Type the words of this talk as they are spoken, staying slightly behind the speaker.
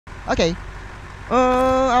Okay.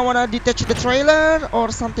 I wanna detach the trailer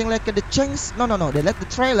or something like the change. No, they let the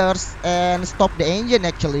trailers and stop the engine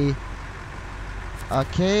actually.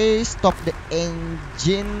 Okay, stop the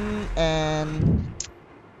engine and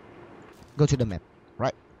go to the map.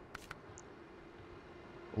 Right.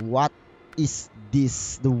 What is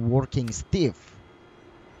this? The working stiff.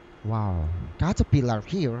 Wow. Caterpillar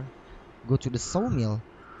here. Go to the sawmill.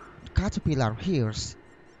 Caterpillar here.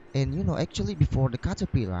 And you know, actually, before the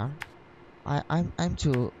caterpillar, I'm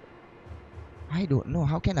to. I don't know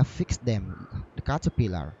how can I fix them. The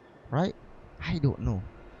caterpillar, right? I don't know.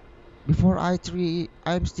 Before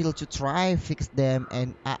I'm still to try fix them,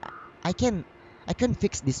 and I can I can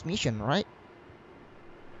fix this mission, right?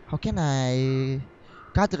 How can I?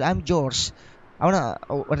 Carter, I'm George. I wanna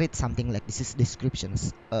read something like this is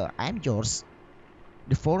descriptions. I'm George,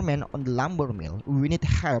 the foreman on the lumber mill. We need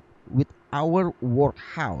help with our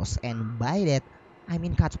workhouse, and by that I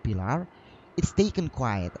mean Caterpillar. It's taken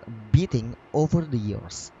quite a beating over the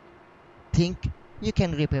years. Think you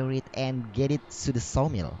can repair it and get it to the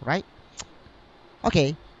sawmill, right?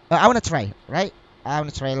 Okay, I wanna try, right? I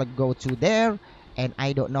wanna try like go to there, and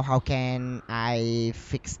I don't know how can I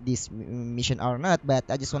fix this mission or not,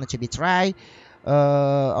 but I just wanna to be try.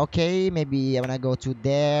 Okay, maybe I wanna go to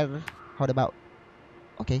there. How about?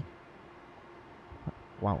 Okay,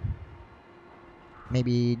 wow,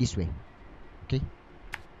 maybe this way. Okay,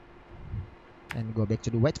 and go back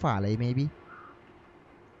to the White Valley maybe.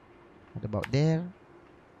 What about there?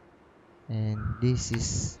 And this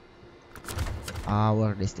is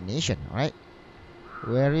our destination, right?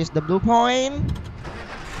 Where is the blue point?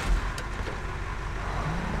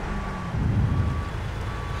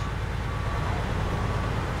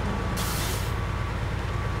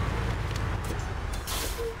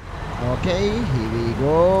 Okay, here we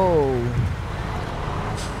go.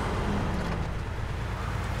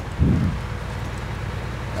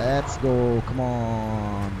 Let's go, come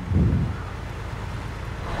on.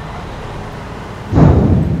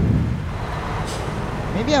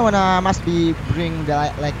 Maybe I wanna must be bring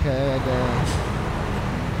the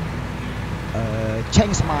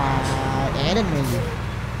change my enemy,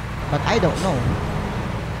 but I don't know.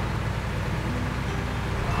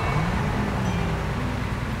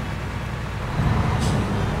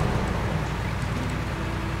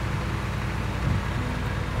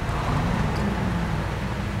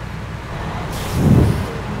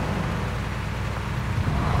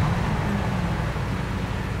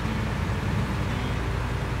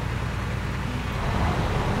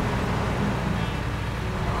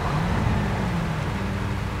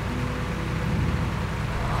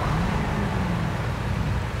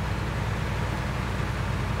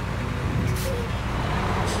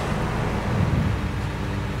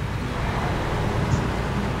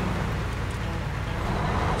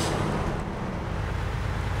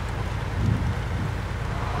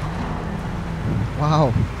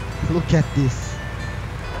 Wow, look at this.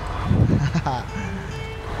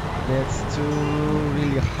 That's too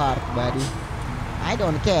really hard, buddy. I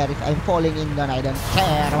don't care if I'm falling in down. I don't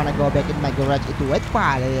care. I wanna go back in my garage. It's wet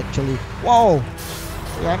valley actually. Whoa.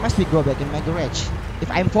 Yeah, I must be go back in my garage.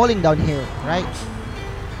 If I'm falling down here, right?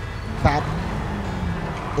 But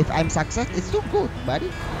if I'm success, it's so good, buddy.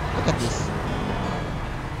 Look at this.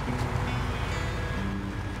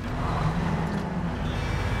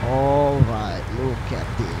 Alright, look at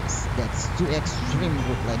this. That's too extreme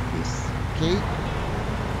route like this. Okay.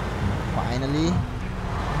 Finally.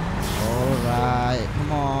 Alright,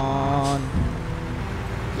 come on.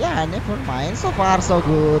 Yeah, never mind. So far so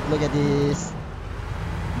good. Look at this.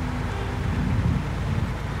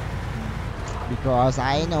 Because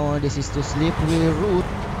I know this is too slippery route.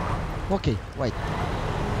 Okay, wait.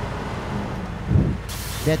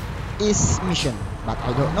 That is mission, but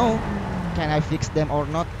I don't know. Can I fix them or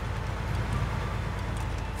not?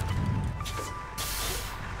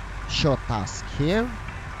 Show task here.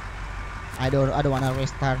 I don't wanna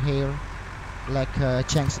restart here. Like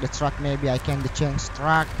change the truck. Maybe I can change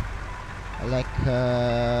truck. Like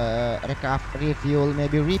refuel.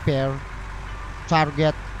 Maybe repair.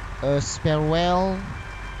 Target spare wheel.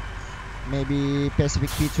 Maybe Pacific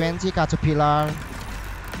P20 Caterpillar.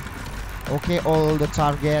 Okay, all the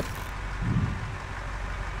target.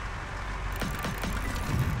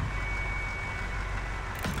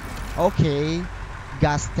 Okay,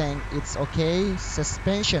 gas tank it's okay,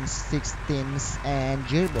 suspension 16s and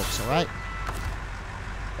gearbox, alright.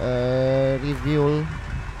 Review.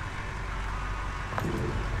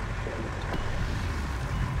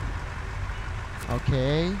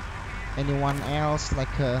 Okay, anyone else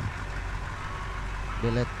like they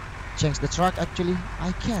let change the truck? Actually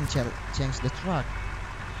I can change the truck.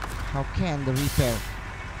 How can the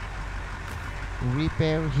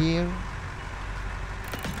repair here?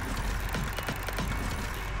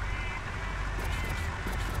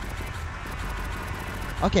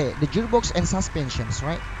 Okay, the gearbox and suspensions,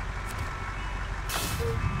 right?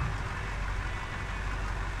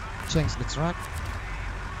 Change the track.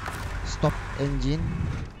 Stop engine.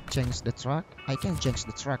 Change the track. I can change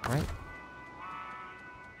the track, right?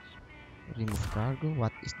 Remove cargo.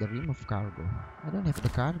 What is the remove cargo? I don't have the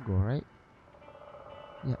cargo, right?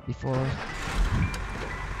 Yeah, before.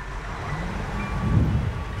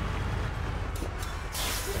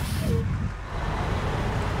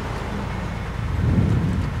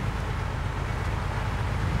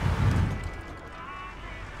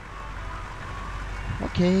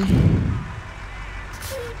 Okay.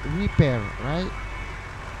 Repair, right?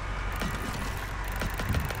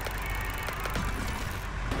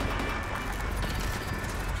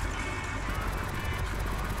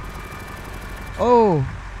 Oh.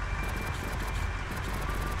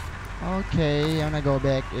 Okay, I'm gonna go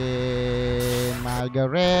back in my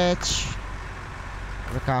garage.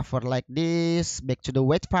 Recover like this. Back to the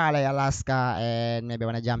Wet Valley, Alaska, and maybe I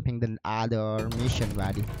wanna jumping the other mission,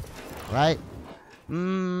 buddy. Right?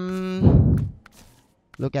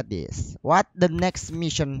 Look at this. What the next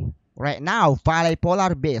mission right now? Valley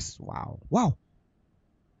Polar Base. Wow. Wow.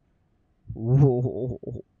 Whoa.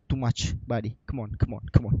 Too much, buddy. Come on, come on,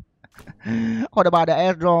 come on. What about the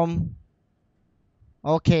airdrome?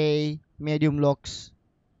 Okay. Medium looks.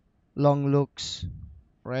 Long looks.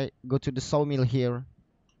 Right. Go to the sawmill here.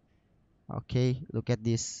 Okay. Look at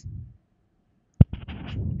this.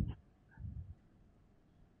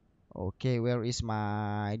 Okay. Where is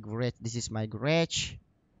my garage? This is my garage.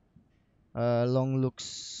 Long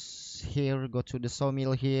looks here. Go to the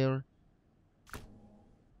sawmill here.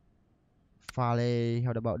 Valley,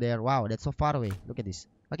 how about there? Wow, that's so far away. Look at this.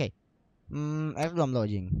 Okay. Airdrome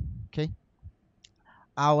lodging. Okay.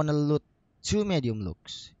 I wanna loot 2 medium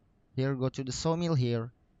looks. Here, go to the sawmill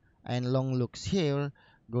here. And long looks here.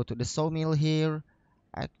 Go to the sawmill here.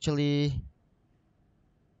 Actually,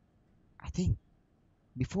 I think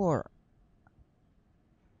before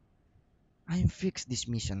I fixed this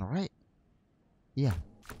mission, right? Yeah.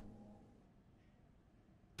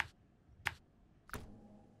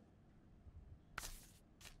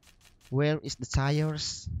 Where is the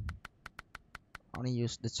tires? I wanna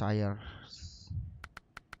use the tires.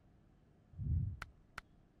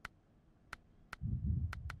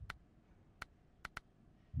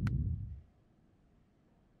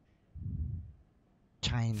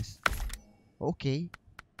 Chinese. Okay.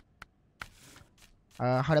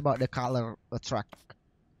 How about the color truck?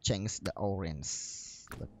 Change the orange.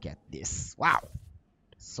 Look at this. Wow,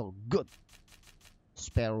 so good.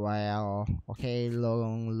 Spare wheel. Okay,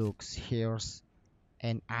 long looks here.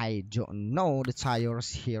 And I don't know the tires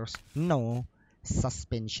here. No.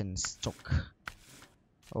 Suspension stock.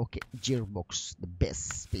 Okay, gearbox. The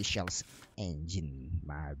best. Specials engine.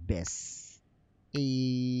 My best.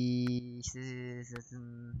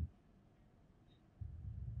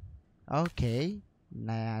 Okay.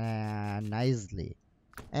 Nicely.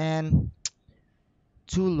 And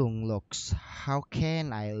 2 long looks. How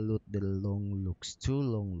can I loot the long looks? 2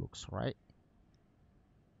 long looks, right?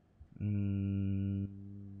 And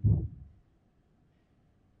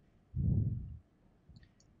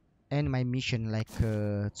my mission like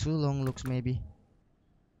 2 long looks maybe.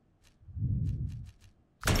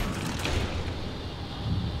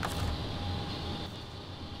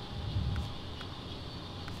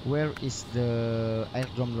 Where is the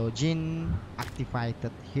airdrome login?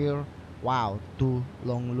 Activated here. Wow, 2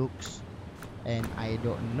 long looks. And I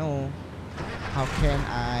don't know how can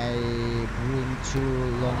I bring 2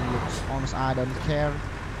 long looks on. I don't care.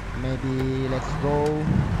 Maybe let's go.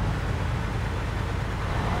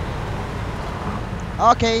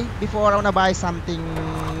 Okay, before I wanna buy something,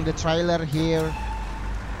 the trailer here.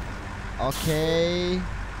 Okay,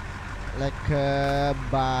 like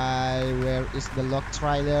by where is the lock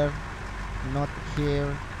trailer? Not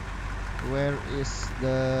here. Where is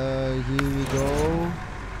the? Here we go.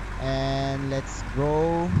 And let's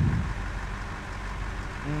go.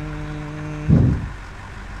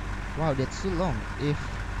 Wow, that's too long. If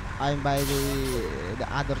I'm by the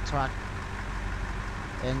other truck,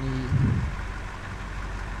 and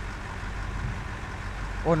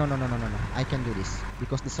oh no, I can do this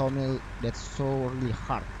because the sawmill, that's so really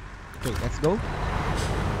hard. Okay, let's go.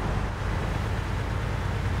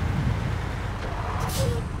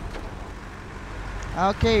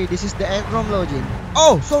 Okay, this is the airdrome login.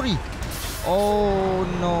 Oh, sorry. Oh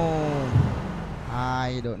no,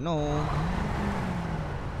 I don't know.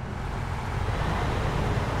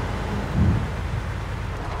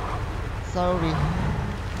 Sorry.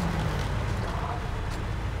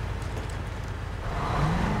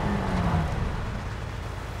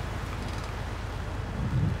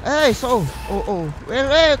 Hey, so,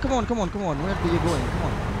 hey, come on, where are you going? Come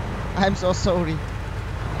on. I'm so sorry.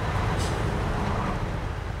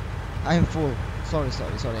 I'm full. Sorry.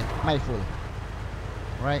 My full.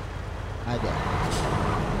 Right? I get.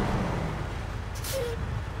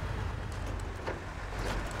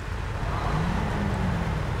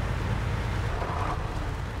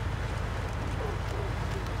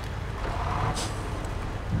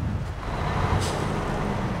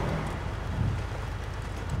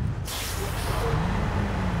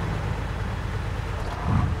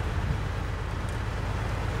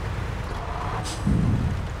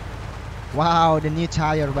 Wow, the new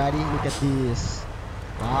tire, buddy. Look at this.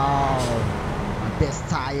 Wow, my best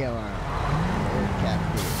tire. Look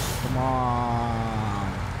at this. Come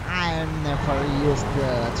on. I never use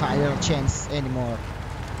the tire change anymore.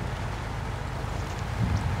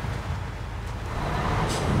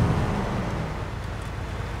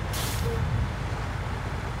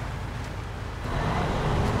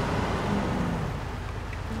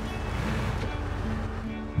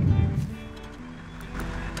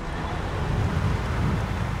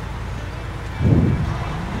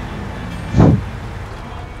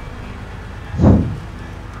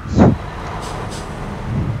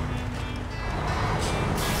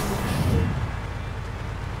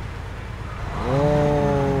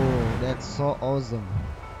 So awesome.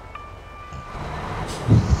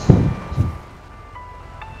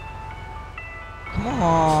 Come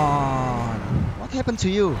on. What happened to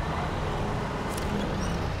you?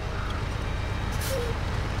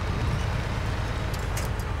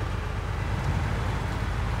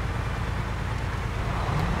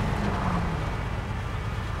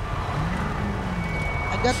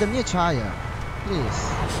 I got the new tire. Please.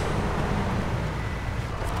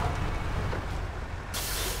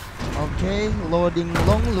 Okay, loading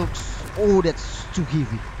long loops. Oh, that's too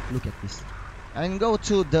heavy. Look at this. And go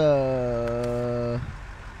to the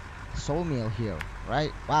sawmill here,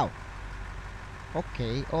 right? Wow.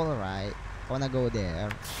 Okay, alright. Wanna go there.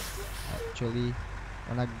 Actually,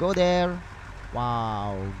 wanna go there.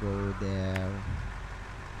 Wow, go there.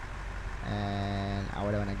 And I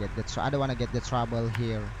don't wanna get the I don't wanna get the trouble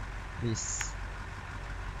here. Please.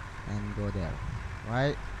 And go there.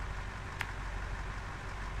 Right?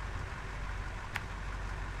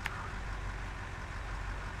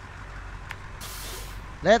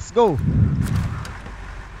 Let's go.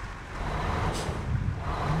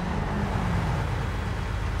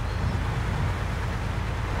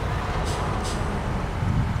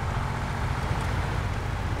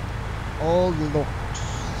 All locked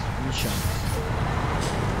missions.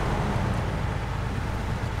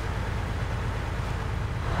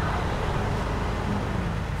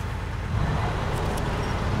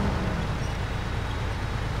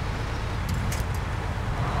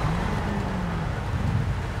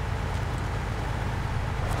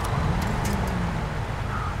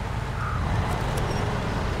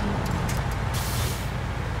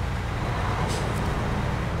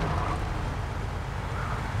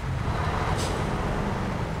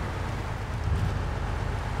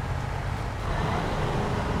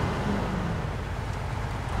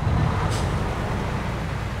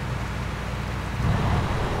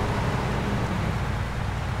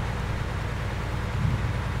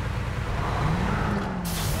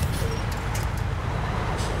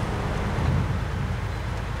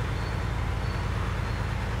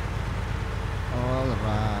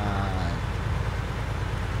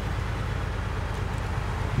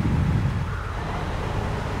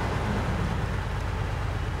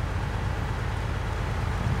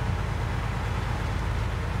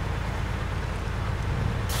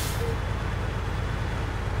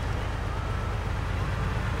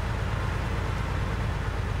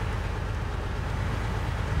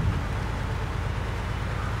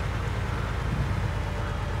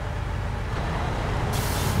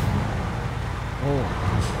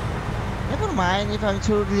 Never mind if I'm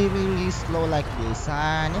too really slow like this.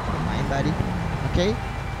 Never mind, buddy. Okay?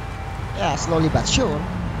 Yeah, slowly but sure.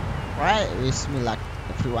 Right? Wish me luck,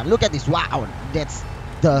 everyone. Look at this. Wow, that's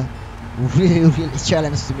the really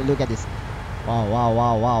challenge to me. Look at this. Wow.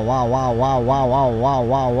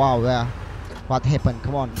 Yeah. What happened?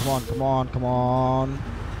 Come on.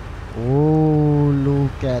 Oh,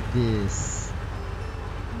 look at this.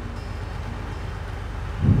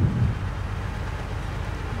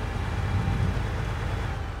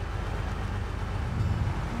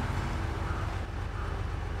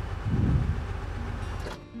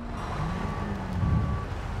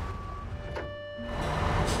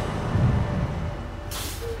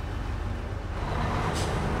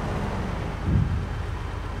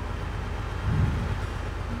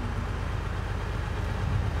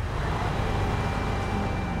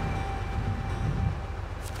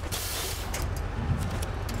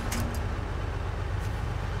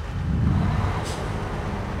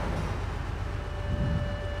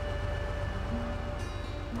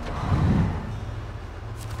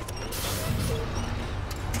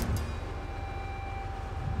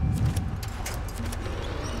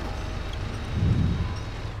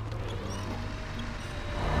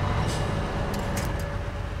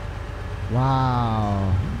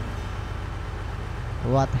 Wow.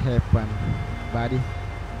 What happened, buddy?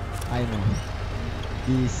 I know.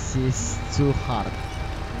 This is too hard.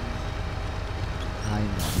 I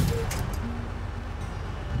know.